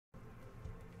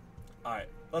Alright,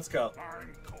 let's go.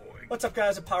 What's up,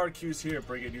 guys? Power Q's here,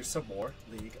 bringing you some more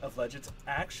League of Legends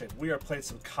action. We are playing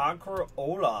some Conqueror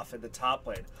Olaf in the top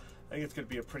lane. I think it's going to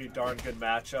be a pretty darn good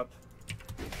matchup.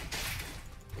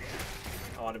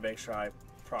 I want to make sure I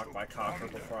proc my Conqueror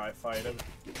before I fight him.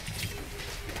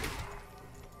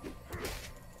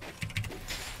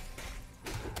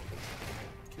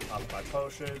 Keep popping my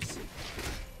potions.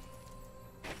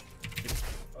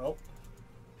 Oh.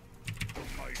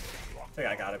 I think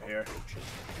I got him here.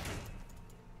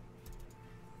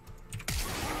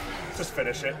 Just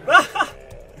finish it.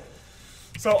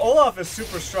 So Olaf is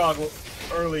super strong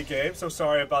early game, so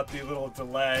sorry about the little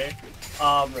delay.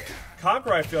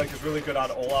 Conqueror, I feel like, is really good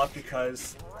on Olaf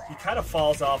because he kind of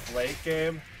falls off late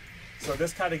game. So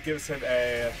this kind of gives him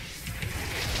a...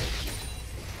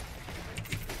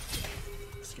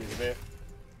 Excuse me.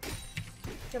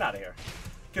 Get out of here.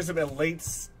 Gives him a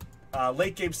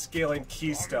late game scaling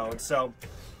keystone. So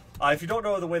if you don't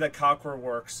know the way that Conqueror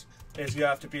works, is you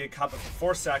have to be in combat for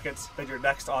 4 seconds, then your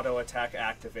next auto attack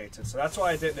activates it. So that's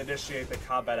why I didn't initiate the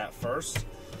combat at first.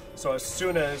 So as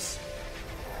soon as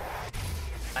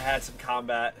I had some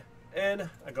combat in,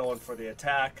 I go in for the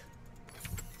attack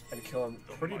and kill him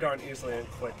pretty darn easily and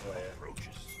quickly.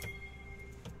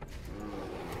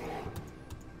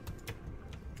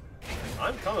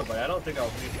 I'm coming, but I don't think I'll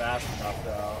be fast enough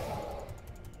though.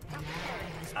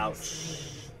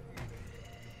 Ouch.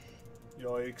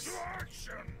 Yoinks.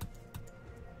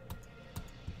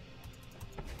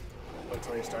 Wait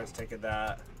until he starts taking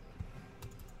that.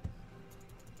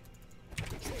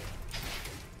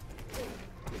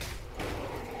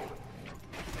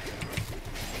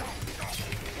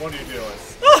 What are you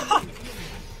doing?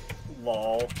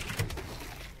 Lol.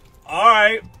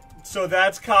 Alright, so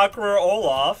that's Conqueror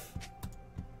Olaf.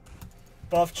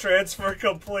 Buff transfer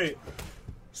complete.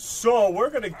 So we're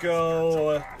gonna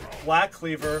go Black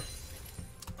Cleaver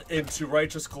into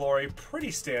Righteous Glory,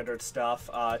 pretty standard stuff.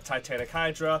 Titanic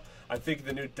Hydra. I'm thinking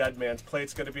the new Dead Man's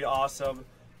Plate's going to be awesome.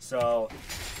 So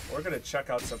we're going to check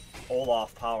out some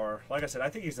Olaf power. Like I said, I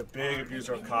think he's a big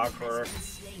abuser of Conqueror.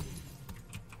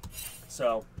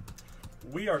 So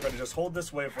we are going to just hold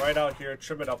this wave right out here,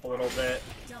 trim it up a little bit.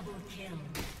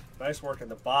 Nice work in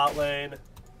the bot lane.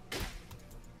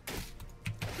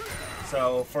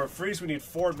 So for freeze, we need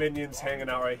 4 minions hanging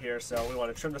out right here. So we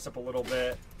want to trim this up a little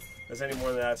bit. If there's any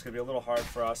more than that, it's going to be a little hard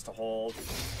for us to hold.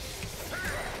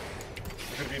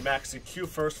 We're going to be maxing Q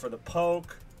first for the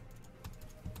poke.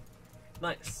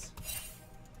 Nice.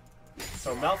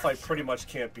 So Malphite pretty much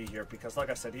can't be here because, like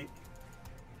I said,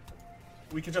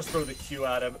 we can just throw the Q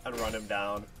at him and run him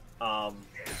down.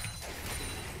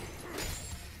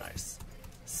 Nice.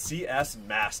 CS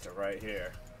Master right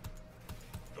here.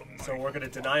 So we're going to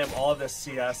deny him all of this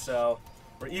CS, so...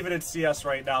 We're even in CS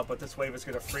right now, but this wave is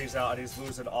going to freeze out, and he's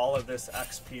losing all of this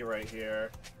XP right here.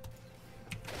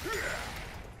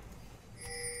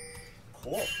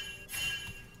 Cool.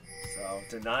 So,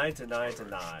 deny, deny,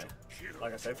 deny.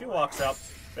 Like I said, if he walks up,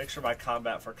 make sure my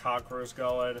combat for Conqueror is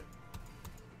going.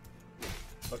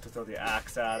 Look to throw the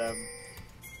axe at him.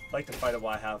 Like to fight him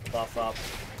while I have buff up.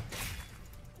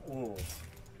 Ooh.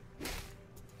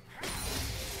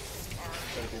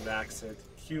 Gonna be maxed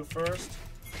Q first.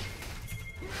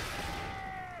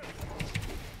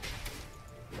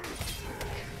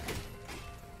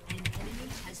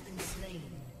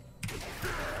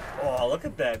 Oh, look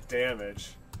at that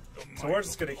damage. So we're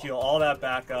just going to heal all that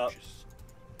back up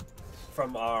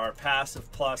from our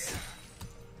passive plus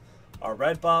our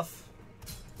red buff.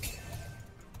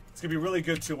 It's going to be really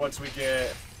good too once we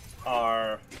get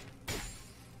our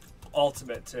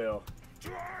ultimate too.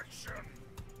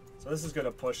 So this is going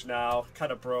to push now.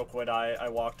 Kind of broke when I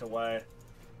walked away.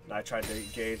 And I tried to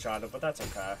engage on it, but that's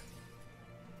okay.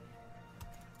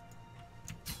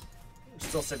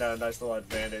 Still sitting at a nice little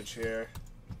advantage here.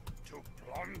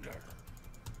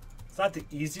 It's not the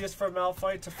easiest for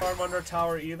Malphite to farm under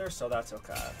tower either, so that's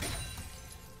okay.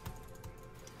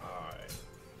 Alright.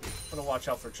 I'm going to watch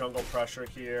out for jungle pressure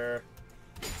here.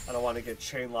 I don't want to get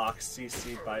chain lock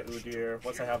CC'd by Udyr.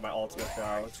 Once I have my ultimate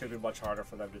though, it's going to be much harder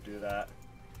for them to do that.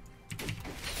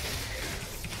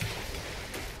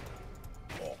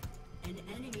 Cool. An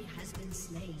enemy has been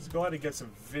slain. Let's go ahead and get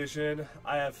some vision.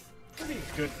 I have pretty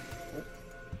good...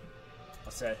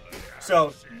 I'll say.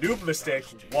 So, noob mistake,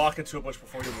 walk into a bush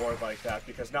before you ward like that,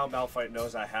 because now Malphite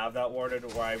knows I have that warded,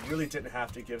 where I really didn't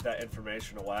have to give that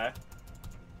information away.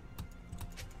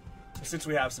 So since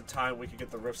we have some time, we can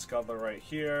get the Rift Scuttler right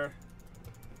here.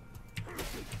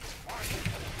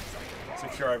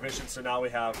 Secure our vision, so now we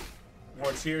have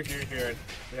wards here, here, here, and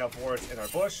we have wards in our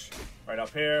bush, right up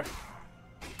here.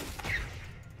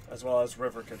 as well as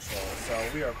river control. So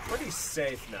we are pretty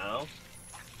safe now.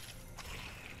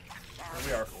 And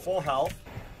we are full health.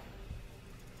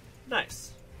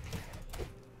 Nice.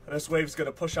 And this wave's going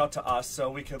to push out to us, so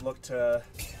we can look to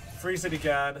freeze it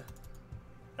again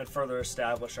and further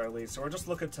establish our lead. So we're just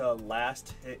looking to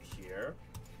last hit here.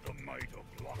 The might of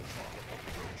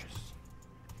approaches.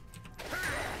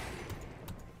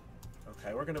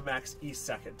 Okay, we're going to max E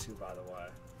second too, by the way.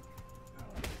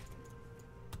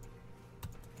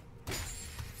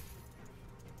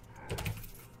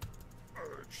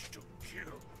 Urge to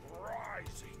kill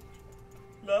rising.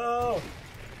 No!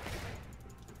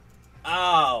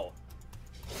 Ow!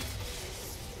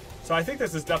 So I think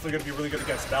this is definitely going to be really good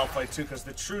against Malphite too, because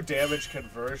the true damage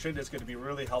conversion is going to be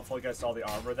really helpful against all the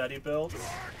armor that he builds.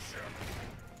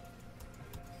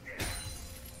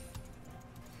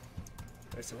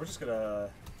 Okay, so we're just going to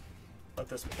let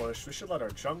this push. We should let our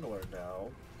jungler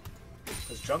know,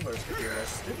 because junglers can be real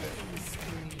stupid.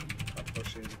 Not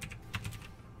pushing.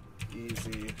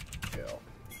 Easy kill.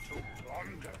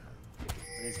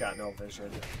 And he's got no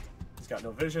vision. He's got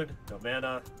no vision, no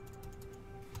mana.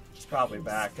 He's probably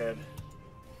back in.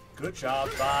 Good job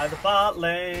by the bot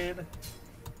lane.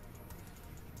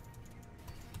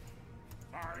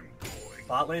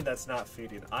 Bot lane that's not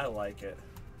feeding. I like it.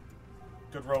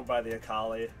 Good roam by the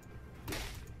Akali.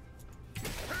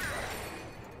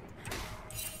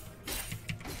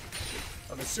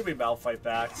 I'm assuming Malphite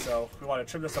back, so we want to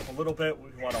trim this up a little bit.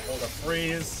 We want to hold a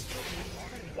freeze.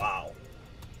 Wow.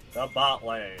 The bot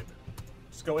lane.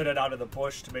 Just go in and out of the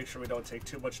bush to make sure we don't take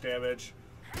too much damage.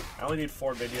 I only need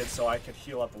 4 minions, so I can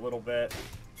heal up a little bit.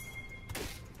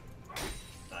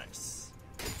 Nice.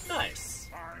 Nice.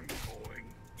 I'm going.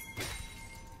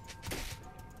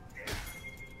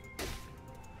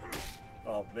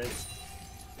 Oh, mid.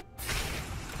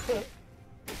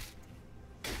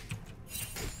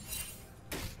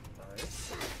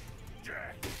 Nice.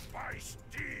 Death by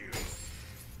steel.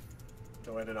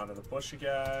 Go in and out of the bush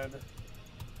again.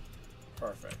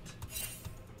 Perfect.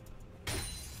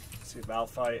 See,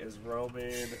 Malphite is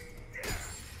roaming.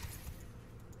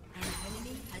 An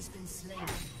enemy has been slain.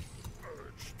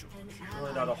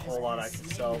 Really not a whole lot I can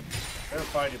sell. They're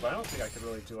fighting, but I don't think I can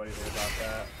really do anything about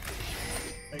that.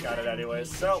 They got it anyways.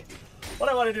 So, what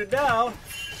I want to do now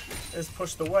is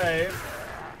push the wave.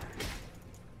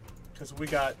 Because we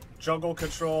got jungle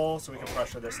control, so we can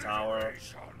pressure this tower.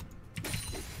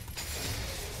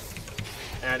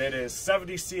 And it is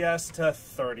 70 CS to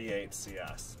 38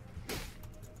 CS.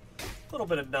 A little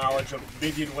bit of knowledge of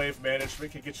minion wave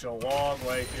management can get you a long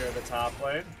way here in the top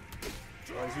lane.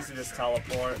 Oh, he's using his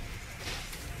teleport.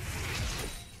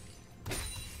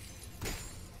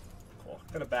 Cool.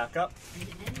 Gonna back up.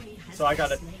 So I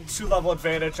got a 2-level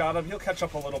advantage on him. He'll catch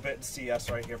up a little bit in CS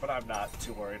right here, but I'm not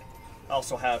too worried. I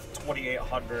also have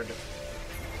 2,800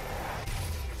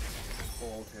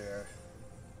 gold here.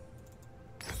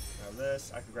 Now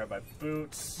this, I can grab my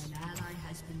boots. An ally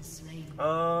has been slain.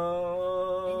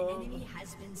 An enemy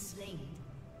has been slain.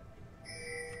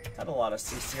 Had a lot of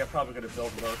CC. I'm probably going to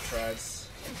build Nerf treads.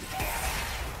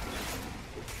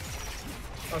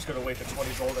 I was going to wait for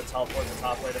 20 gold and teleport the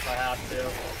top lane if I have to.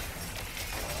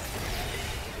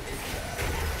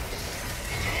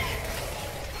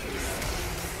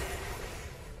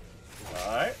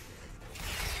 Alright.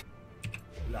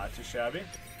 Not too shabby.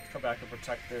 Come back and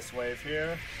protect this wave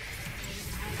here.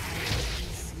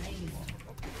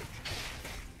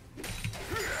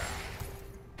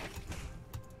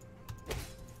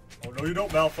 Oh no, you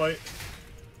don't, Malphite.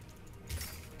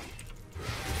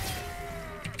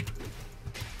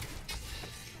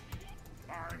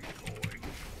 I'm going.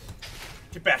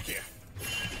 Get back here.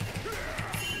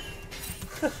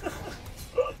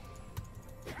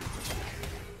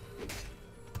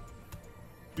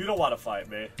 You don't want to fight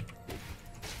me.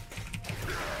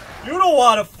 You don't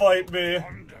want to fight me.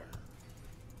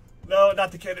 No,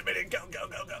 not the cannon minion. Go, go,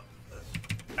 go, go.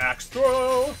 Axe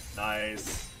throw.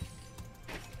 Nice.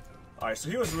 Alright,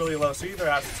 so he was really low, so he either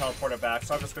has to teleport it back,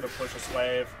 so I'm just going to push this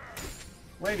wave.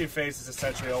 Landing phase is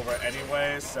essentially over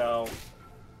anyway, so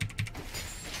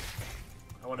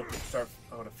I want to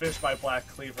finish my Black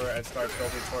Cleaver and start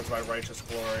building towards my Righteous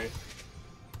Glory.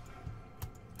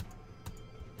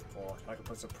 Cool. I can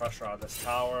put some pressure on this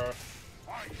tower.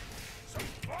 Some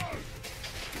fun.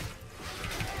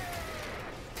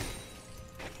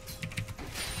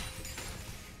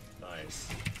 Nice.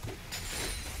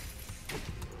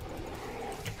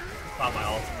 Found my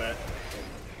ultimate.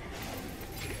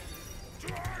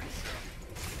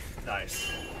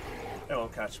 Nice. They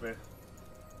won't catch me.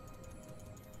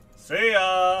 See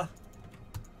ya!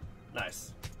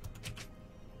 Nice.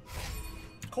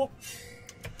 Cool.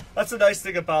 That's the nice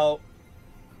thing about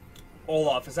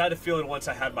Olaf, is I had a feeling once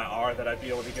I had my R that I'd be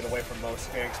able to get away from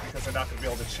most ganks because they're not going to be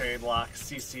able to chain lock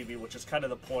CC me, which is kind of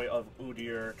the point of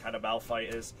Udyr kind of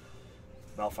Malphite is.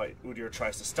 Malphite, Udyr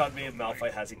tries to stun me, and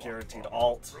Malphite has a guaranteed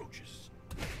ult.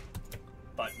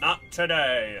 But not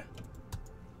today.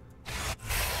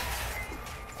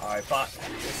 Alright, bot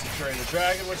is securing the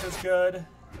dragon, which is good.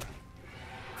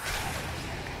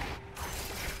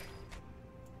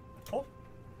 Cool.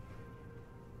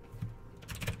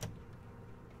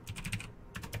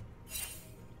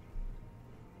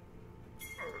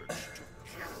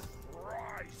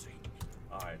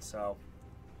 Alright, so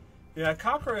yeah,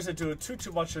 Conqueror isn't doing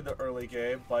too much in the early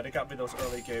game, but it got me those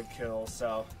early game kills,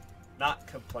 so not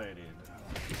complaining.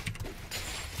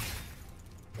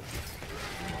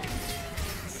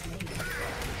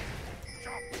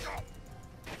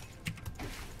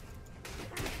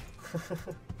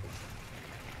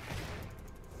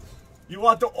 You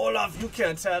want the Olaf? You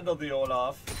can't handle the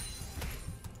Olaf.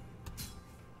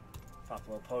 Pop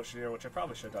a little potion here, which I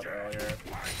probably should have done earlier.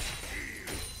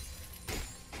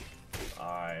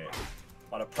 Alright.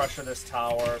 Want to pressure this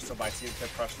tower so my team can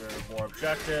pressure more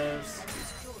objectives.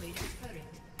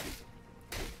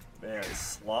 Man,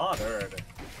 slaughtered.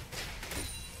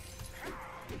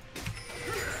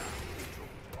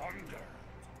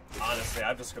 Honestly,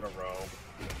 I'm just gonna roam.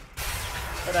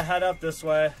 Gonna head up this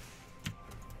way.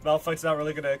 Malphite's not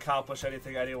really gonna accomplish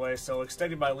anything anyway, so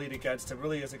extending my lead against him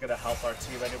really isn't gonna help our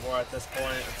team anymore at this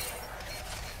point.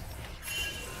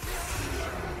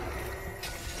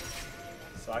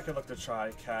 So I can look to try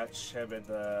and catch him in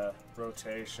the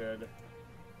rotation.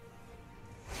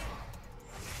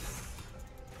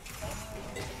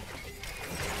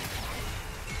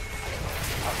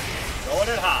 Going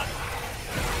in hot.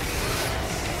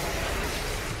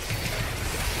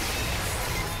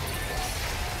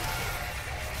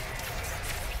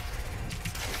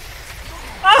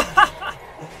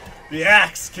 The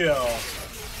axe kill.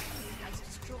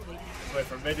 Wait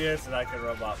for minions and I can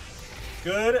roam up.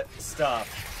 Good stuff.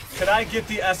 Can I get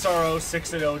the SRO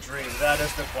 6-0 dream? That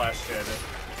is the question.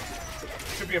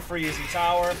 Should be a free easy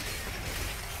tower.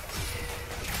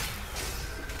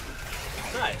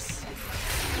 Nice.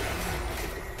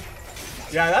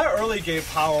 Yeah, that early game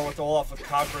power with Olaf with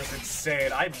Conqueror is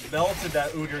insane. I melted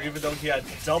that Udyr even though he had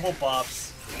double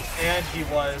buffs and he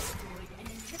was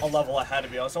a level ahead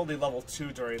of me. I was only level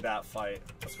 2 during that fight.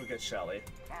 Let's go get Shelly.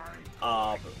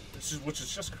 Which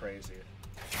is just crazy.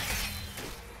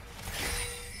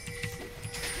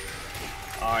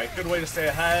 Alright, good way to stay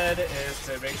ahead is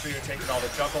to make sure you're taking all the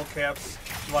jungle camps.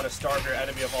 You want to starve your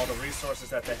enemy of all the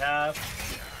resources that they have.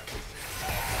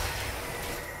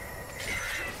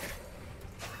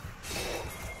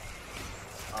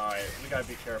 Alright, we gotta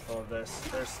be careful of this.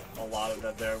 There's a lot of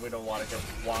them there. We don't want to get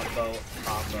wombo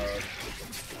comboed.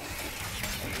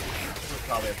 This is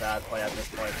probably a bad play at this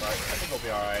point, but I think we'll be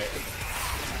alright.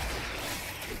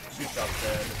 She jumped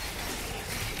in.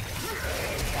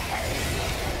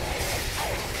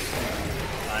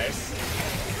 Nice.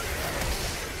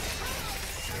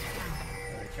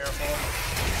 Be careful.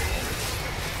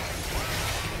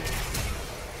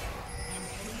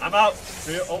 I'm out.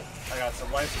 See you. Oh, I got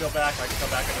some life steal back. I can come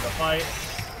back into the fight.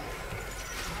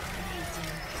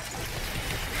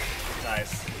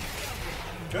 Nice.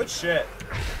 Good shit.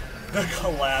 The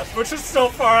collapse, which is so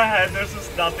far ahead, there's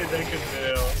just nothing they can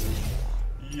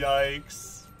do.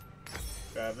 Yikes.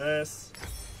 Grab this.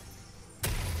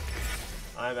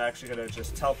 I'm actually gonna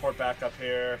just teleport back up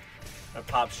here and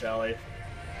pop Shelly.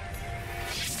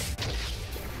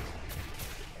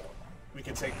 We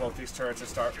can take both these turrets and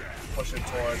start pushing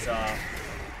towards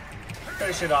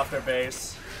finishing off their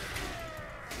base.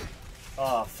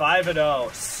 Oh,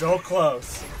 5-0. So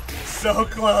close. So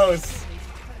close.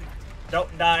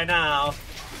 Don't die now.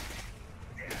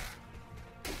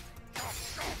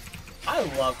 I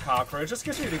love Conqueror. It just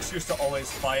gives me an excuse to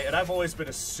always fight, and I've always been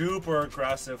a super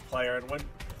aggressive player, and when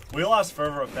we lost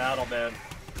Fervor of Battle, man,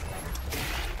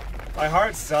 my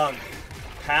heart sunk.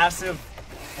 Passive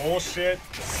bullshit.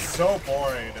 So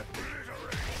boring.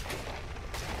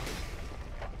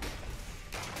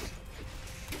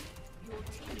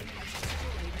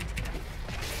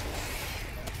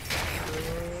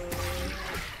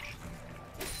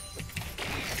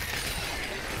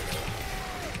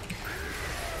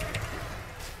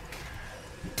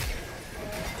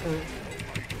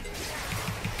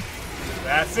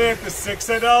 That's it, the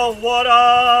 6-0, what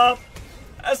up?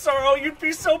 SRO, you'd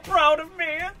be so proud of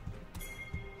me.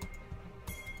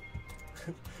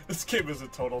 This game is a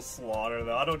total slaughter,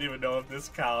 though. I don't even know if this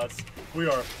counts. We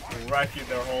are wrecking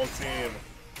their whole team.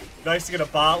 Nice to get a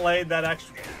bot lane. That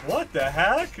actually... What the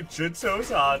heck?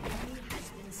 Jinso's on.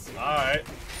 Alright.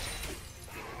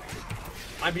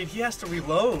 I mean, he has to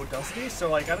reload, doesn't he? So,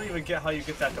 like, I don't even get how you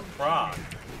get that to proc.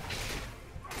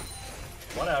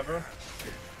 Whatever.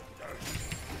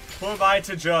 Who am I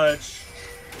to judge?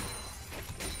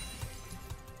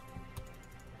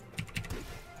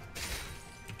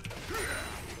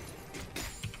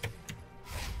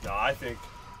 No, I think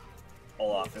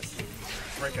Olaf is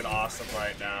freaking awesome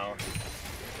right now.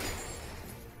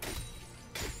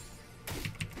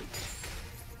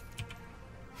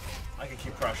 I can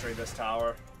keep pressuring this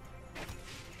tower.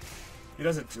 He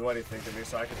doesn't do anything to me,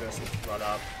 so I can just run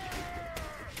up.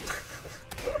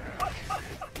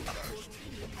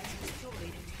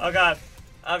 Oh god.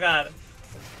 Oh god.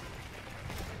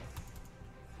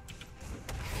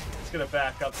 Just gonna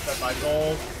back up, spend my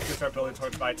gold, to start building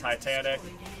towards my Titanic.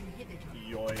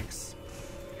 Yoinks.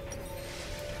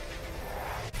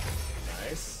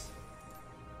 Nice.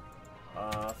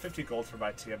 50 gold for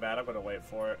my Tiamat. I'm gonna wait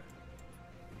for it.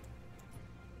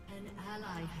 An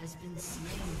ally has been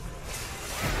slain.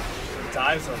 The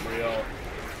dives are real.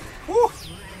 Whew.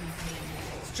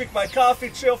 Let's drink my coffee,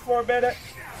 chill for a minute.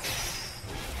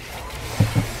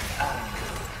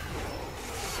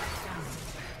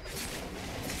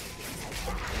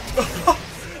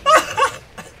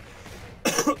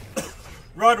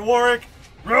 Run, Warwick!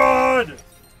 Run!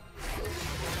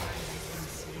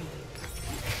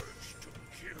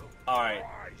 Alright.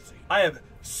 I am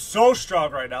so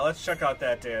strong right now. Let's check out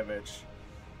that damage.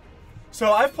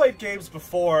 So I've played games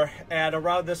before, and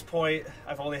around this point,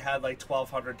 I've only had like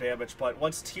 1,200 damage, but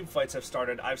once team fights have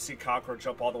started, I've seen Conqueror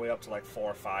jump all the way up to like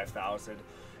 4,000 or 5,000.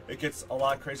 It gets a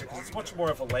lot crazier because it's much more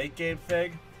of a late game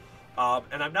thing.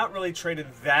 And I'm not really trading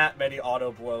that many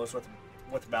auto blows with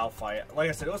Malphite. Like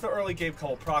I said, it was the early game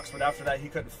couple procs, but after that he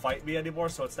couldn't fight me anymore,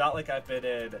 so it's not like I've been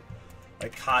in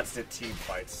like constant team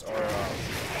fights or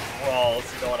brawls,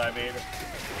 you know what I mean?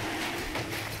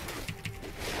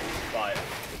 But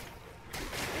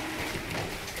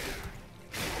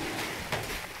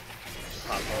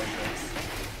pop potions.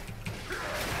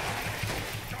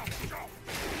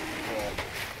 Cool.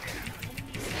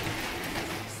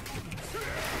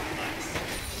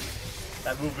 Nice.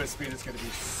 That movement speed is going to be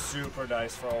super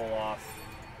nice for Olaf.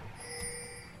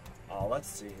 Oh, let's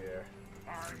see here.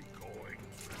 I'm going.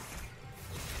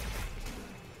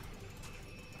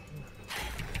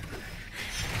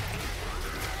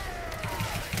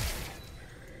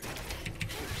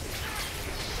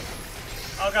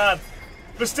 Oh god.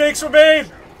 Mistakes were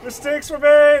made! Mistakes were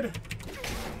made!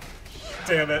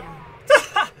 Damn it.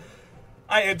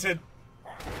 I inted.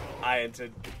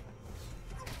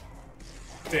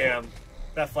 Damn.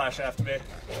 That flash after me.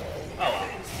 Oh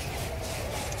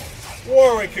well.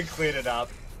 Warwick can clean it up.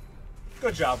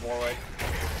 Good job, Warwick.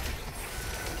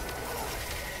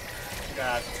 You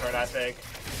gotta have to turn, I think.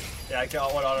 Yeah, get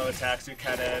all what auto attacks you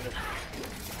can in.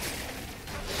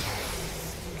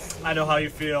 I know how you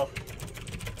feel.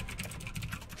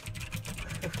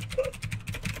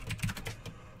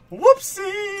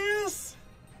 Whoopsies!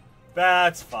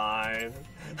 That's fine.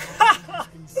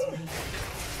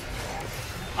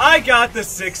 I got the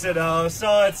 6-0,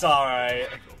 so it's alright.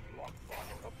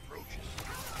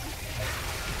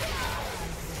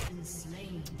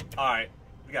 Alright,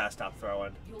 we gotta stop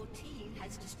throwing. Your team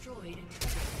has destroyed.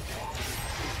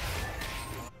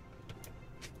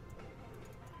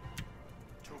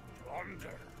 To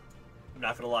plunder. I'm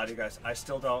not gonna lie to you guys, I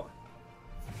still don't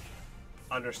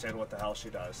understand what the hell she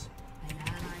does. An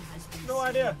ally has been No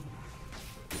idea.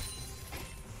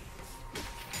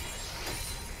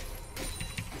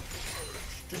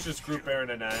 This is group Baron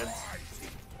and End.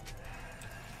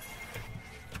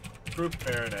 Group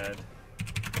Baron End.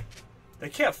 They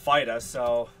can't fight us,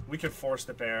 so we can force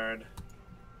the Baron.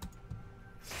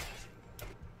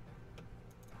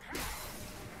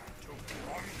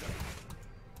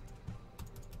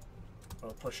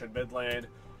 We'll push in mid lane.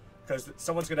 Because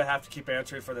someone's going to have to keep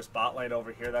answering for this bot lane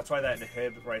over here. That's why that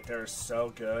inhib right there is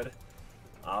so good.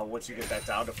 Once you get that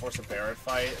down to force a Baron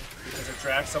fight. Because it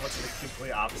drags someone to the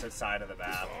completely opposite side of the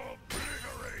map.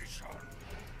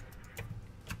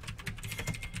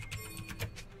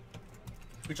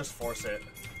 We just force it.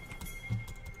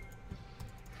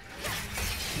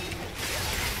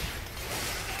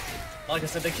 Like I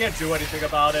said, they can't do anything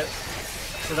about it.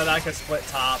 So then I can split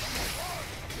top.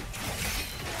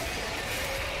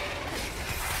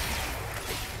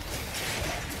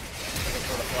 Looking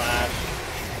for the flash.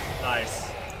 Nice.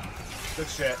 Good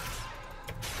shit.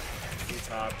 You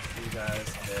top, you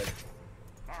guys mid.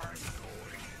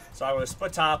 So I would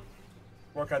split top,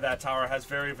 work on that tower. Has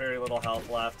very, very little health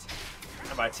left.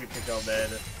 And my team can go mid.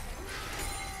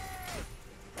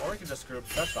 Or we can just group.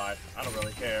 That's fine. I don't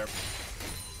really care.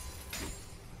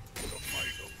 The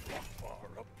might of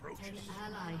Conqueror An approaches.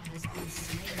 ally has been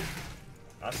slain.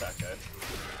 That's not good.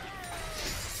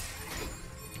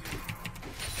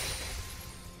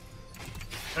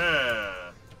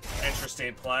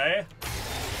 Interesting play.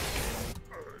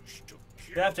 Urge to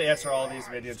kill. They have to answer all these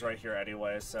minions right here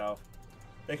anyway, so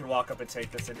they can walk up and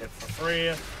take this and hit for free.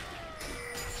 I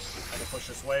can push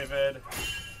this wave in.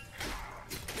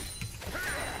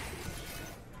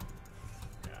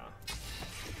 Yeah.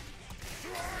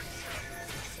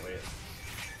 Sweet.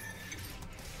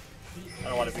 I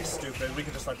don't want to be stupid. We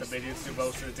can just let the minions do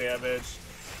most of the damage.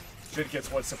 Jin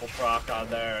gets one simple proc on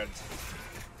there, and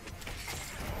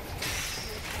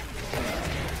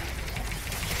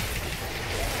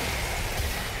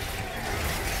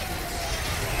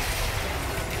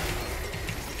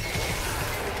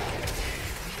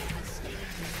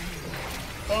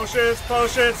potions,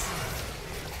 potions!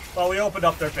 Well, we opened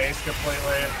up their base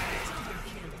completely.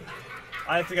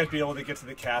 I didn't think I'd be able to get to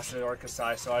the castle or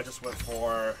Kasai, so I just went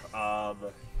for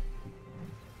Udyr.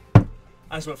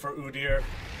 I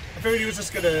figured he was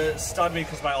just gonna stun me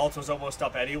because my ult was almost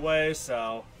up anyway,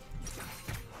 so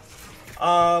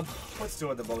what's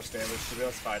doing the most damage to me?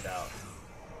 Let's find out.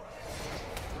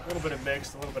 A little bit of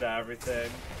mixed, a little bit of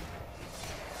everything.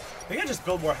 I think I just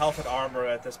build more health and armor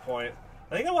at this point.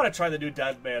 I think I want to try the new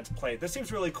Dead Man's Plate. This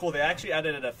seems really cool. They actually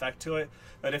added an effect to it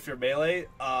that if you're melee,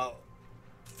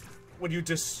 when you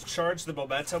discharge the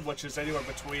momentum, which is anywhere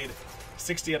between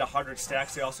 60 and 100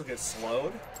 stacks, they also get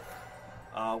slowed,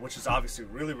 which is obviously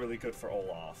really, really good for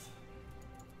Olaf.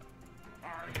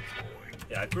 I'm going.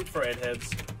 Yeah, I group for inhibs.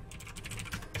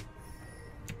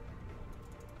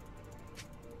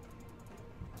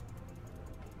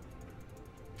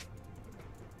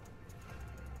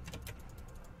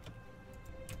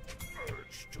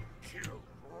 Urge to kill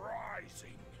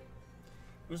rising.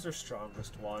 Who's their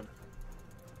strongest one?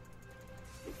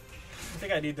 I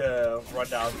think I need to run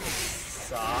down the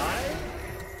side.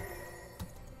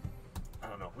 I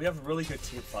don't know. We have a really good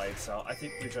team fight, so I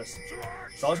think we just,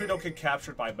 as long as we don't get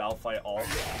captured by Malphite ult,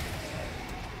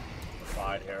 we're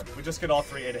fine here. We just get all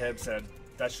 3 inhibs and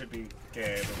that should be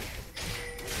game.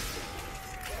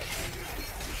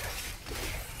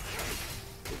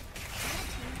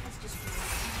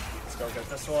 Let's go get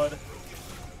this one.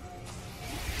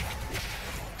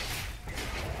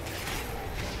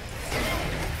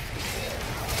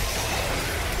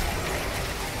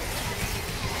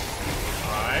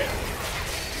 Alright.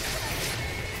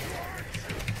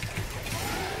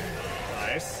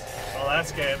 Nice. Well,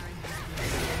 that's game.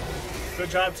 Good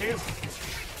job, team.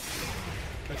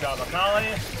 Good job, Akali.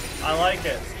 I like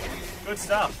it. Good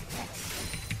stuff.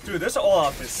 Dude, this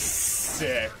Olaf is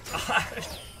sick.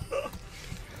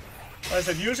 Like I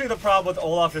said, usually the problem with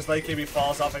Olaf is late game he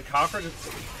falls off, and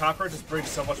Conqueror just brings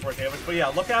so much more damage. But yeah,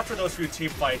 look after those few team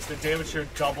fights. The damage here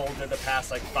doubled in the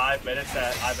past like 5 minutes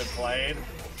that I've been playing.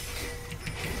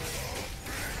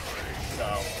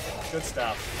 So, good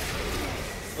stuff.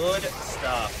 Good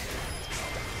stuff.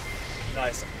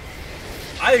 Nice.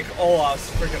 I think Olaf's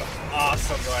freaking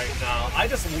awesome right now. I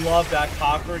just love that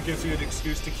Conqueror gives you an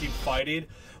excuse to keep fighting.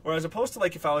 Whereas opposed to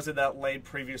like if I was in that lane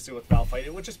previously with Malphite,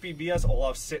 it would just be me as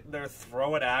Olaf sitting there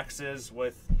throwing axes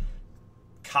with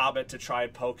Comet to try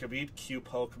and poke him. He'd Q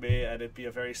poke me and it'd be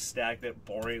a very stagnant,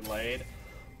 boring lane.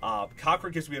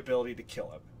 Conqueror gives me the ability to kill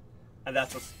him. And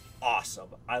that's what's awesome.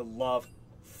 I love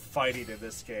fighting in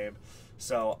this game.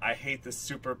 So I hate this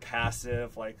super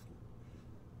passive, like,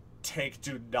 tank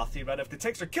do nothing. But if the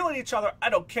tanks are killing each other, I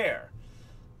don't care.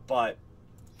 But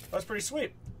that's pretty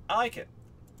sweet. I like it.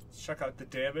 Let's check out the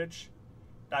damage.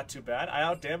 Not too bad. I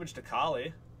out-damaged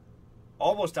Akali.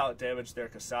 Almost out-damaged their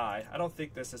Kasai. I don't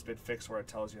think this has been fixed where it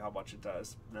tells you how much it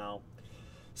does. No.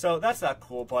 So that's not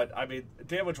cool, but I mean,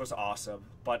 damage was awesome.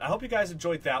 But I hope you guys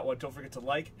enjoyed that one. Don't forget to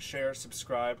like, share,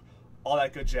 subscribe, all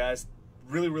that good jazz.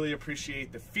 Really, really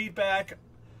appreciate the feedback.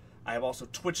 I am also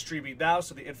Twitch streaming now,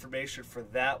 so the information for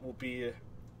that will be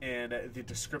in the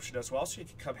description as well, so you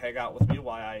can come hang out with me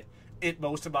while I int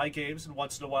most of my games, and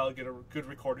once in a while get a good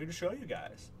recording to show you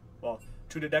guys. Well,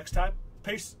 tune in next time.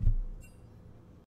 Peace.